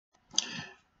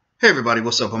Hey everybody,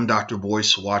 what's up? I'm Dr.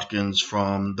 Boyce Watkins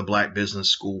from the Black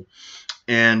Business School,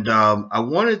 and I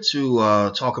wanted to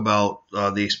talk about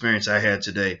the experience I had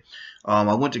today.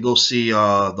 I went to go see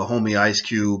the homie Ice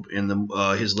Cube in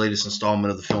his latest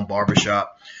installment of the film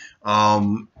Barbershop.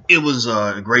 It was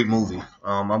a great movie.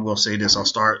 I'm going to say this. I'll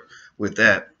start with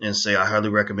that and say I highly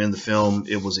recommend the film.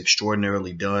 It was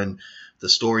extraordinarily done. The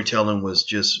storytelling was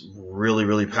just really,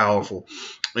 really powerful,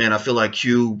 and I feel like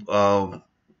Cube.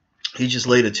 He just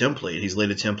laid a template. He's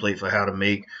laid a template for how to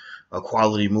make a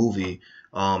quality movie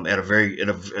at at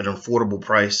an affordable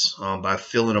price by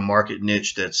filling a market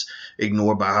niche that's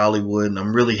ignored by Hollywood. And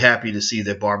I'm really happy to see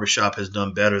that Barbershop has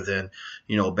done better than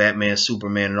Batman,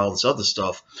 Superman, and all this other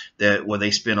stuff where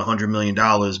they spend $100 million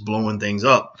blowing things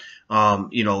up.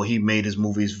 He made his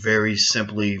movies very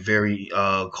simply, very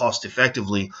cost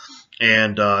effectively,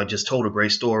 and just told a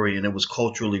great story, and it was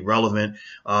culturally relevant.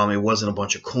 It wasn't a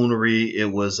bunch of coonery. It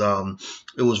was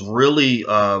really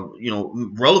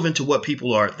relevant to what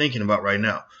people are thinking about right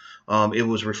now. It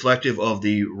was reflective of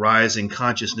the rise in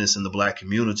consciousness in the Black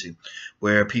community,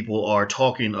 where people are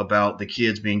talking about the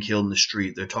kids being killed in the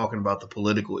street. They're talking about the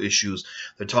political issues.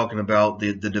 They're talking about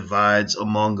the divides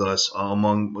among us,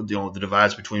 the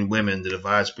divides between women, the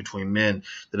divides between men,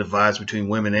 the divides between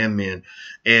women and men,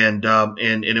 and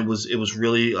it was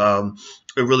really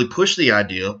it really pushed the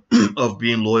idea of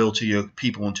being loyal to your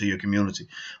people and to your community.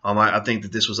 I think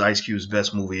that this was Ice Cube's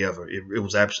best movie ever. It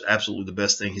was absolutely the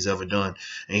best thing he's ever done,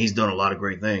 and he's done a lot of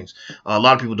great things. A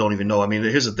lot of people don't even know. I mean,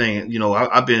 here's the thing.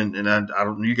 I've been, and I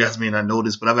don't, you guys may not know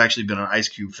this, but I've actually been an Ice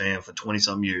Cube fan for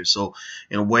 20-some years. So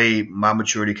in a way, my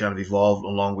maturity kind of evolved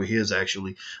along with his.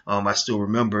 Actually, I still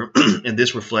remember, and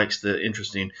this reflects the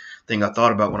interesting thing I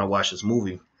thought about when I watched this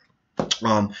movie.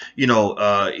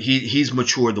 He's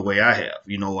matured the way I have.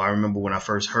 I remember when I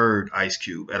first heard Ice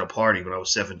Cube at a party when I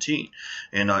was 17,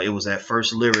 and it was that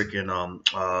first lyric, and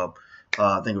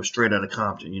I think it was Straight Outta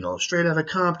Compton. Straight Outta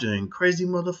Compton, crazy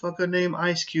motherfucker named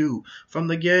Ice Cube from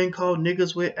the gang called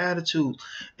Niggas with Attitude.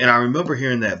 And I remember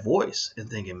hearing that voice and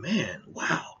thinking, man,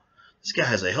 wow. This guy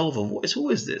has a hell of a voice. Who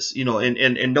is this?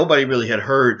 And nobody really had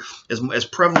heard, as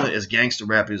prevalent as gangster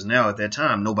rap is now at that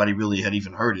time, nobody really had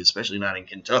even heard it, especially not in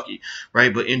Kentucky,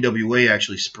 right? But NWA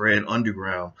actually spread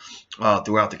underground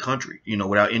throughout the country,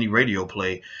 without any radio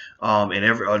play.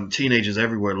 And teenagers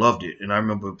everywhere loved it. And I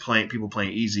remember people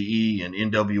playing Eazy-E and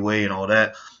NWA and all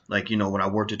that. Like, when I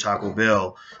worked at Taco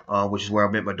Bell, which is where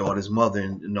I met my daughter's mother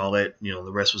and all that,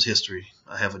 the rest was history.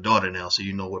 I have a daughter now, so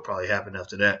you know what probably happened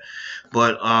after that.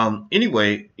 But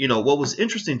anyway, what was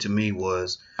interesting to me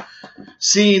was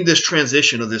seeing this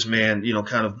transition of this man,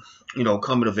 kind of,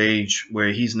 coming of age,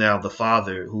 where he's now the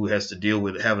father who has to deal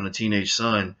with having a teenage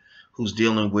son who's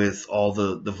dealing with all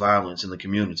the violence in the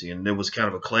community. And there was kind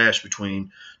of a clash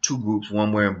between two groups,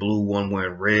 one wearing blue, one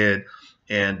wearing red.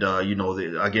 And,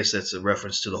 I guess that's a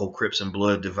reference to the whole Crips and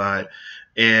Blood divide.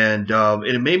 And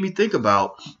it made me think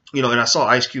about, and I saw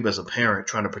Ice Cube as a parent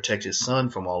trying to protect his son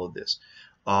from all of this.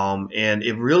 And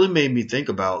it really made me think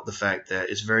about the fact that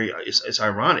it's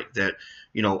ironic that,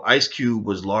 Ice Cube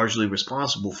was largely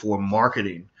responsible for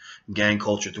marketing gang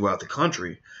culture throughout the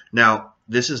country. Now,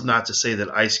 this is not to say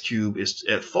that Ice Cube is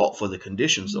at fault for the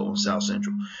conditions, though, in South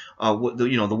Central.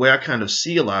 The way I kind of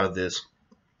see a lot of this,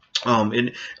 and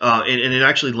it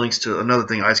actually links to another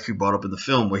thing Ice Cube brought up in the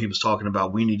film, where he was talking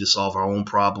about we need to solve our own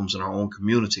problems in our own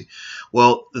community.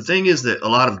 Well, the thing is that a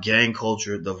lot of gang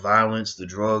culture, the violence, the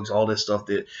drugs, all this stuff,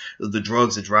 the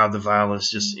drugs that drive the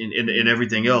violence, just in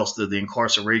everything else, the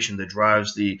incarceration that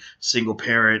drives the single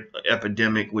parent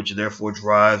epidemic, which therefore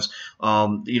drives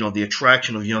the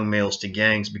attraction of young males to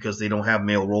gangs because they don't have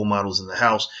male role models in the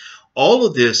house. All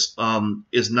of this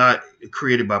is not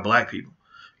created by Black people.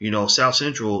 South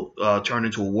Central turned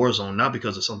into a war zone, not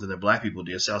because of something that Black people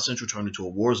did. South Central turned into a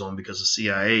war zone because the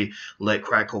CIA let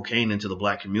crack cocaine into the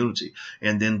Black community.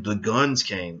 And then the guns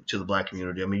came to the Black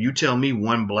community. I mean, you tell me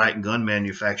one Black gun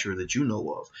manufacturer that you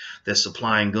know of that's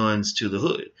supplying guns to the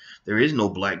hood. There is no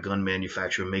Black gun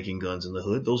manufacturer making guns in the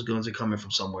hood. Those guns are coming from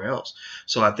somewhere else.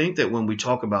 So I think that when we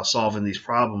talk about solving these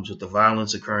problems with the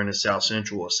violence occurring in South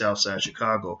Central or Southside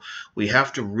Chicago, we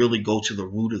have to really go to the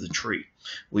root of the tree.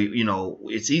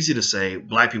 It's easy to say,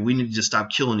 Black people, we need to just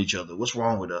stop killing each other. What's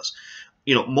wrong with us?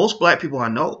 Most Black people I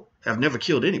know have never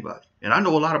killed anybody. And I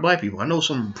know a lot of Black people. I know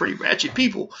some pretty ratchet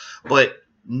people, but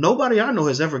nobody I know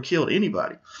has ever killed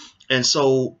anybody. And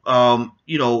so,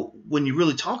 when you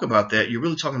really talk about that, you're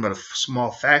really talking about a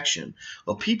small faction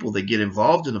of people that get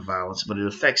involved in the violence, but it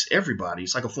affects everybody.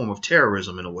 It's like a form of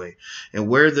terrorism in a way. And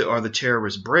where are the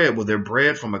terrorists bred? Well, they're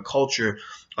bred from a culture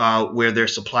where they're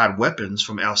supplied weapons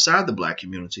from outside the black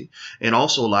community. And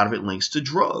also a lot of it links to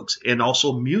drugs and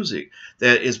also music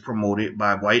that is promoted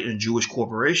by white and Jewish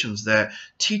corporations that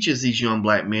teaches these young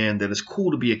black men that it's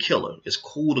cool to be a killer. It's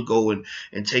cool to go and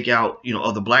take out,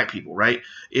 other black people, right?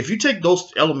 If you take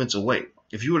those elements away,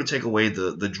 if you were to take away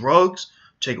the drugs,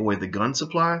 take away the gun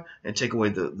supply, and take away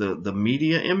the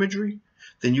media imagery,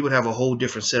 then you would have a whole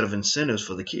different set of incentives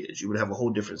for the kids. You would have a whole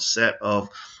different set of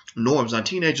norms. Now,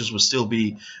 teenagers would still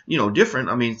be, different.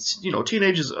 I mean,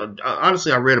 teenagers,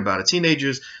 honestly, I read about it.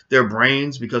 Teenagers, their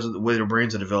brains, because of the way their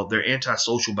brains are developed, they're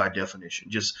antisocial by definition,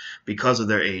 just because of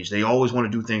their age. They always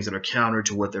want to do things that are counter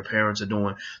to what their parents are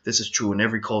doing. This is true in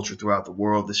every culture throughout the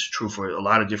world. This is true for a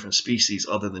lot of different species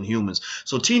other than humans.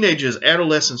 So teenagers,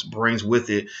 adolescence brings with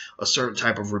it a certain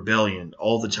type of rebellion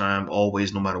all the time,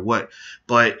 always, no matter what.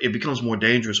 But it becomes more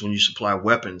dangerous when you supply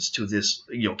weapons to this,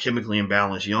 chemically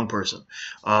imbalanced young person.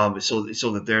 So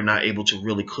that they're not able to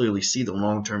really clearly see the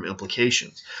long-term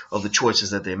implications of the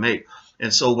choices that they make.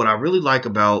 And so what I really like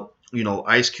about,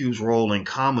 Ice Cube's role and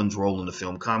Common's role in the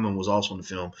film, Common was also in the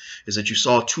film, is that you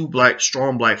saw two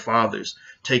strong black fathers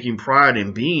taking pride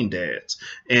in being dads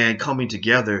and coming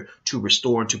together to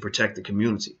restore and to protect the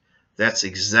community. That's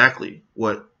exactly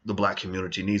what the black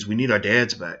community needs. We need our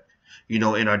dads back.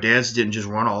 And our dads didn't just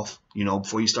run off,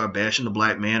 before you start bashing the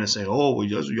black man and saying, oh, well,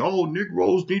 y'all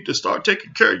Negroes need to start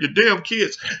taking care of your damn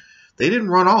kids. They didn't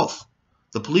run off.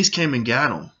 The police came and got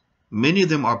them. Many of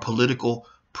them are political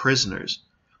prisoners.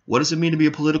 What does it mean to be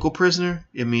a political prisoner?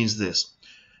 It means this.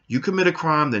 You commit a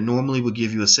crime that normally would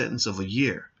give you a sentence of a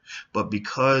year, but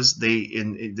because they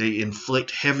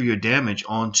inflict heavier damage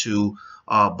onto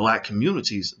black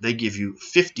communities, they give you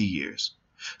 50 years.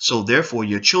 So therefore,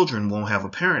 your children won't have a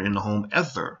parent in the home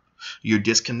ever. You're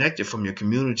disconnected from your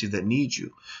community that needs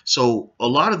you. So a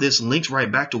lot of this links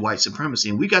right back to white supremacy.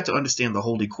 And we got to understand the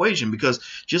whole equation, because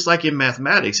just like in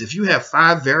mathematics, if you have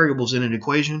 5 variables in an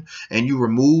equation and you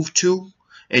remove 2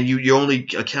 and you're only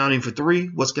accounting for 3,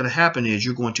 what's going to happen is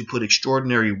you're going to put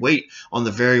extraordinary weight on the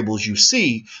variables you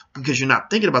see because you're not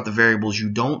thinking about the variables you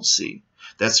don't see.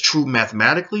 That's true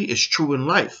mathematically. It's true in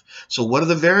life. So what are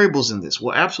the variables in this?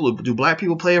 Well, absolutely. Do black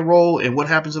people play a role in what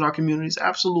happens in our communities?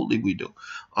 Absolutely, we do.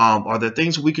 Are there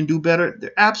things we can do better?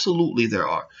 Absolutely, there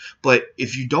are. But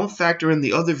if you don't factor in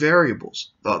the other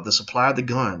variables, the supply of the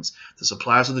guns, the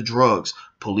supplies of the drugs,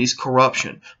 police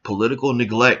corruption, political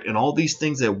neglect, and all these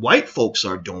things that white folks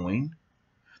are doing,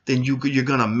 then you're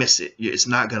going to miss it. It's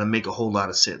not going to make a whole lot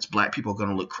of sense. Black people are going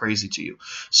to look crazy to you.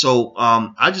 So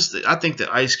I think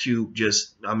that Ice Cube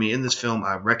in this film,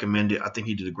 I recommend it. I think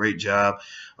he did a great job.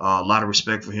 A lot of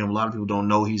respect for him. A lot of people don't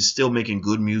know he's still making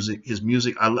good music. His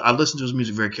music, I listen to his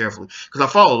music very carefully because I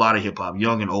follow a lot of hip hop,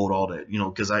 young and old, all that,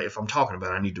 because if I'm talking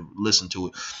about it, I need to listen to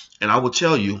it. And I will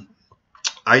tell you,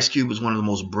 Ice Cube is one of the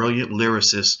most brilliant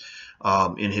lyricists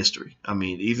in history. I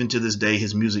mean, even to this day,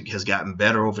 his music has gotten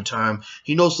better over time.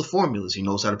 He knows the formulas. He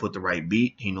knows how to put the right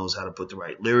beat. He knows how to put the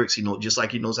right lyrics. Just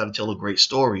like he knows how to tell a great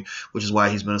story, which is why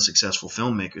he's been a successful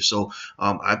filmmaker. So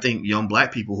I think young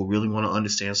black people who really want to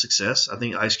understand success, I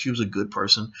think Ice Cube's a good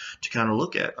person to kind of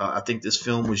look at. I think this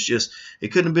film was it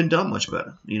couldn't have been done much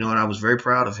better, and I was very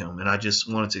proud of him. And I just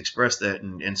wanted to express that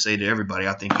and say to everybody,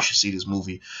 I think you should see this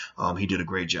movie. He did a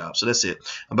great job. So that's it.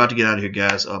 I'm about to get out of here,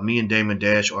 guys. Me and Damon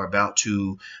Dash are about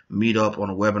to meet up on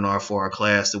a webinar for our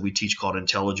class that we teach called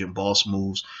Intelligent Boss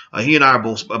Moves. He and I are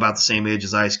both about the same age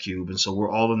as Ice Cube, and so we're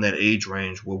all in that age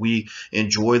range where we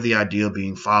enjoy the idea of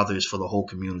being fathers for the whole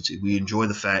community. We enjoy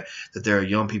the fact that there are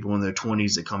young people in their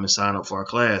 20s that come and sign up for our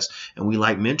class, and we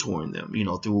like mentoring them,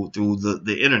 through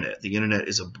the internet. The internet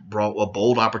is a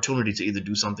bold opportunity to either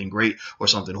do something great or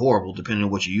something horrible, depending on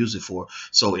what you use it for.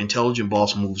 So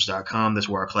intelligentbossmoves.com, that's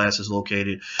where our class is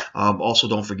located. Also,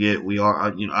 don't forget, we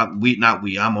are,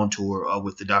 I'm on tour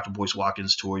with the Dr. Boyce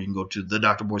Watkins tour. You can go to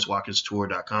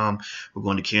thedrboycewatkinstour.com. We're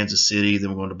going to Kansas City, then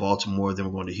we're going to Baltimore, then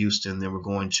we're going to Houston, then we're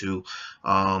going to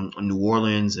New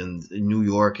Orleans and New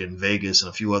York and Vegas and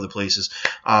a few other places.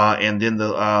 And then the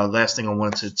last thing I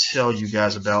wanted to tell you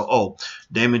guys about,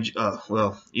 Damon,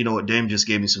 Damon just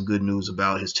gave me some good news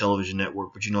about his television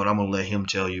network, but I'm going to let him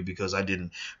tell you because I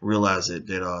didn't realize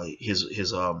that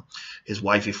his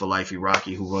wifey for life,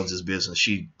 Rocky, who runs his business,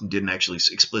 she didn't actually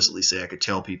explicitly say I could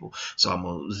tell people, so I'm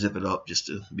gonna zip it up just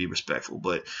to be respectful.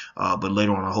 But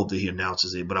later on, I hope that he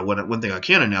announces it. But one thing I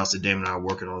can announce that Damon and I are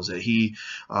working on is that he,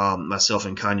 myself,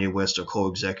 and Kanye West are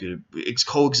co-executive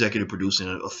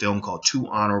producing a film called Too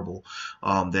Honorable,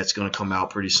 that's going to come out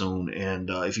pretty soon. And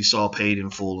if you saw Paid in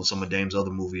Full and some of Dame's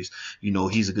other movies,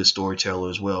 he's a good storyteller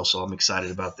as well. So I'm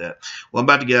excited about that. Well, I'm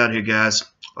about to get out of here, guys.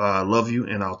 Love you,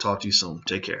 and I'll talk to you soon.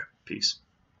 Take care. Peace.